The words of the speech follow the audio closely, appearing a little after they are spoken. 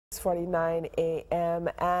6:49 a.m.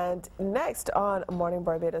 And next on Morning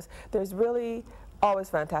Barbados, there's really always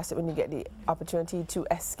fantastic when you get the opportunity to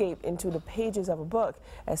escape into the pages of a book,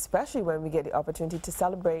 especially when we get the opportunity to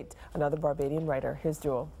celebrate another Barbadian writer. Here's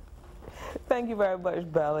Joel. Thank you very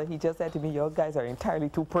much, Bella. He just said to me, "You guys are entirely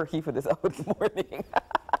too perky for this hour of the morning."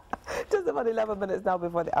 Just about 11 minutes now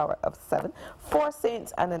before the hour of 7. Four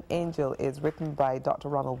Saints and an Angel is written by Dr.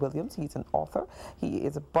 Ronald Williams. He's an author. He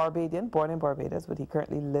is a Barbadian, born in Barbados, but he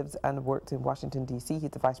currently lives and works in Washington, D.C. He's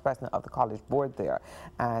the vice president of the college board there,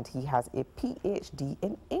 and he has a Ph.D.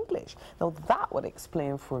 in English. Now, that would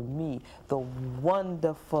explain for me the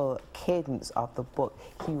wonderful cadence of the book.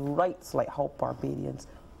 He writes like how Barbadians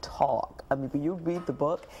talk. I mean, when you read the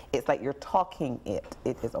book, it's like you're talking it.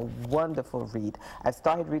 It is a wonderful read. I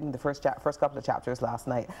started reading the first couple of chapters last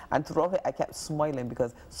night, and throughout it I kept smiling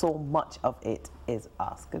because so much of it is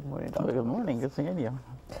us. Good morning, Dr. Good morning. Good seeing you.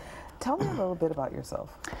 Tell me a little bit about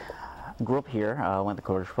yourself. Grew up here. Went to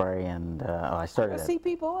Coach Prairie, and I started You're a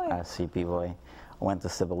CP boy. A CP boy. Went to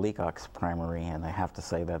Sybil Leacock's primary, and I have to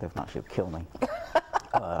say that if not, she'd kill me.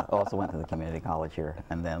 Also went to the community college here,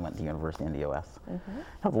 and then went to university in the U.S.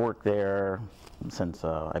 Have worked there since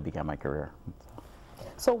I began my career.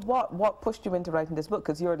 So what pushed you into writing this book?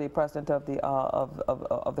 Because you're the president of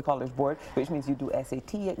the college board, which means you do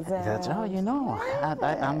SAT exams. That's how you know.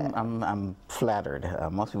 I'm flattered.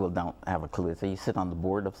 Most people don't have a clue. So you sit on the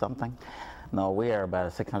board of something. No, we are about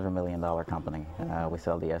a $600 million company. We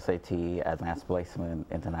sell the SAT, advanced placement,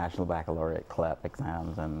 international baccalaureate, CLEP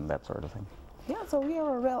exams, and that sort of thing. Yeah, so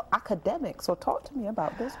you're a real academic. So talk to me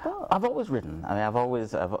about this book. I've always written. I mean,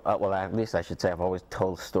 well, at least I should say I've always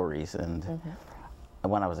told stories. And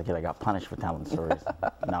when I was a kid, I got punished for telling stories.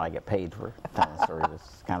 Now I get paid for telling stories.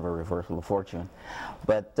 It's kind of a reversal of fortune.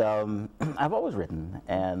 But I've always written.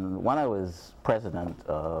 And when I was president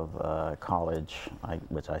of college,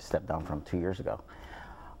 which I stepped down from 2 years ago,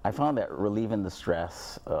 I found that relieving the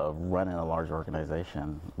stress of running a large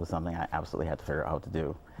organization was something I absolutely had to figure out how to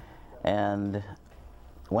do. And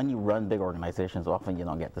when you run big organizations, often you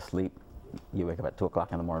don't get to sleep. You wake up at 2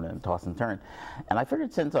 o'clock in the morning and toss and turn. And I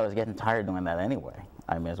figured since I was getting tired doing that anyway,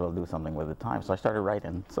 I may as well do something with the time. So I started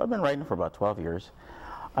writing. So I've been writing for about 12 years.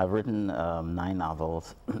 I've written 9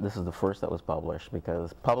 novels. This is the first that was published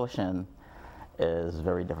because publishing is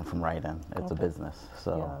very different from writing. It's a business.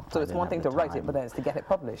 So, yeah. So it's one thing to write it, but then it's to get it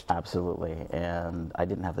published. Absolutely. And I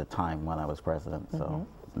didn't have the time when I was president. So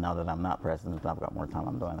now that I'm not president, I've got more time,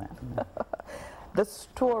 I'm doing that. The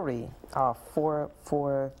story for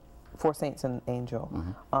Saints and Angel,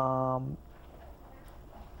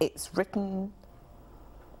 it's written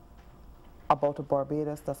about a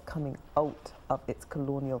Barbados that's coming out of its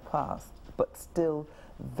colonial past, but still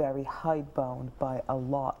very hidebound by a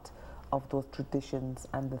lot of those traditions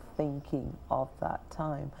and the thinking of that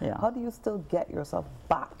time. Yeah. How do you still get yourself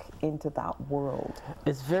back into that world?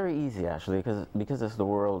 It's very easy, actually, because it's the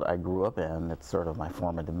world I grew up in. It's sort of my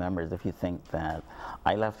formative memories. If you think that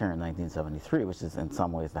I left here in 1973, which is in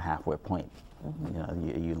some ways the halfway point. You know,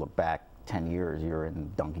 you look back 10 years, you're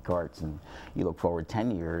in donkey carts, and you look forward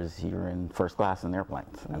 10 years, you're in first class in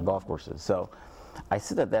airplanes and golf courses. So I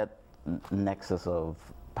sit at that nexus of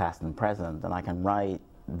past and present, and I can write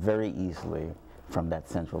very easily from that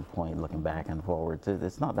central point, looking back and forward.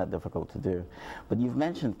 It's not that difficult to do. But you've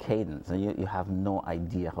mentioned cadence, and you have no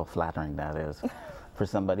idea how flattering that is for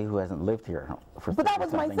somebody who hasn't lived here for But that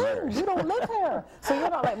was my thing. Years. You don't live here. So you're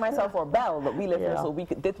not like myself or Belle, but we live here, so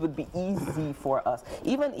this would be easy for us.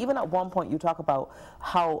 Even at one point you talk about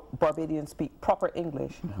how Barbadians speak proper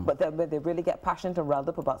English, but then when they really get passionate and riled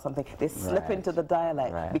up about something, they slip into the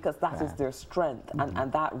dialect because that is their strength.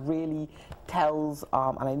 And that really tells,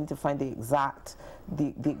 and I need to find the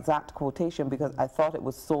exact quotation because I thought it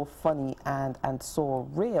was so funny and so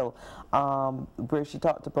real, where she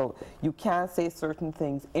talked about you can't say certain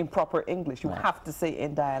things in proper English. You have to say it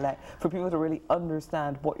in dialect for people to really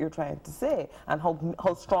understand what you're trying to say and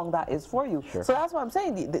how strong that is for you. Sure. So that's what I'm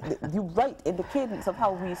saying. You write in the cadence of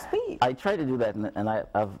how we speak. I try to do that,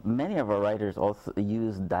 and many of our writers also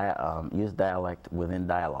use dialect within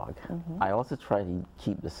dialogue. I also try to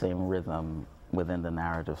keep the same rhythm within the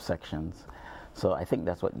narrative sections. So I think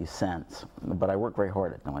that's what you sense. But I work very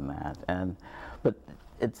hard at doing that. But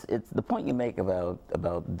it's the point you make about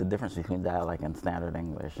the difference between dialect and standard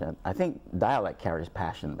English. And I think dialect carries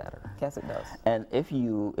passion better. Yes, it does. And if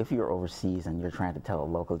you're overseas and you're trying to tell a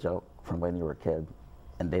local joke from when you were a kid,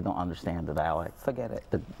 and they don't understand the dialect, forget it.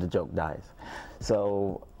 The joke dies.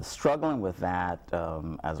 So struggling with that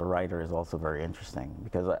as a writer is also very interesting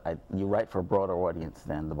because you write for a broader audience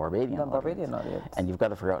than the Barbadian audience. audience. And you've got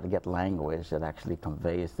to figure out to get language that actually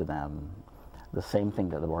conveys to them the same thing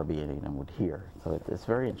that the Barbadian would hear. So it's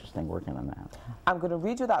very interesting working on that. I'm going to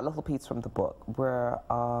read you that little piece from the book where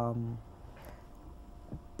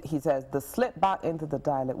he says, the slip back into the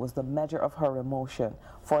dialect was the measure of her emotion,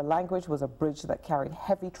 for language was a bridge that carried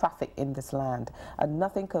heavy traffic in this land, and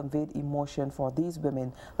nothing conveyed emotion for these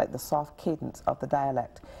women like the soft cadence of the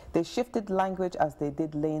dialect. They shifted language as they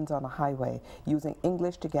did lanes on a highway, using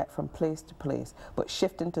English to get from place to place, but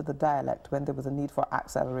shifting to the dialect when there was a need for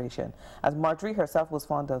acceleration. As Marjorie herself was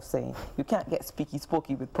fond of saying, you can't get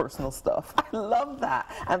speaky-spooky with personal stuff. I love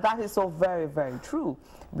that, and that is so very, very true.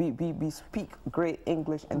 We speak great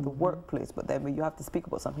English in the workplace, but then when you have to speak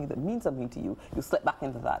about something that means something to you, you slip back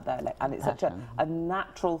into that dialect, and it's such a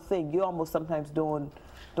natural thing. You almost sometimes don't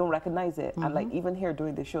recognize it, and like even here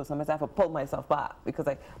during the show, sometimes I have to pull myself back because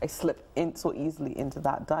I slip in so easily into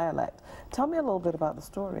that dialect. Tell me a little bit about the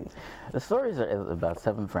story. The stories are about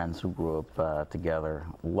 7 friends who grew up together,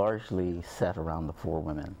 largely set around the 4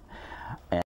 women. And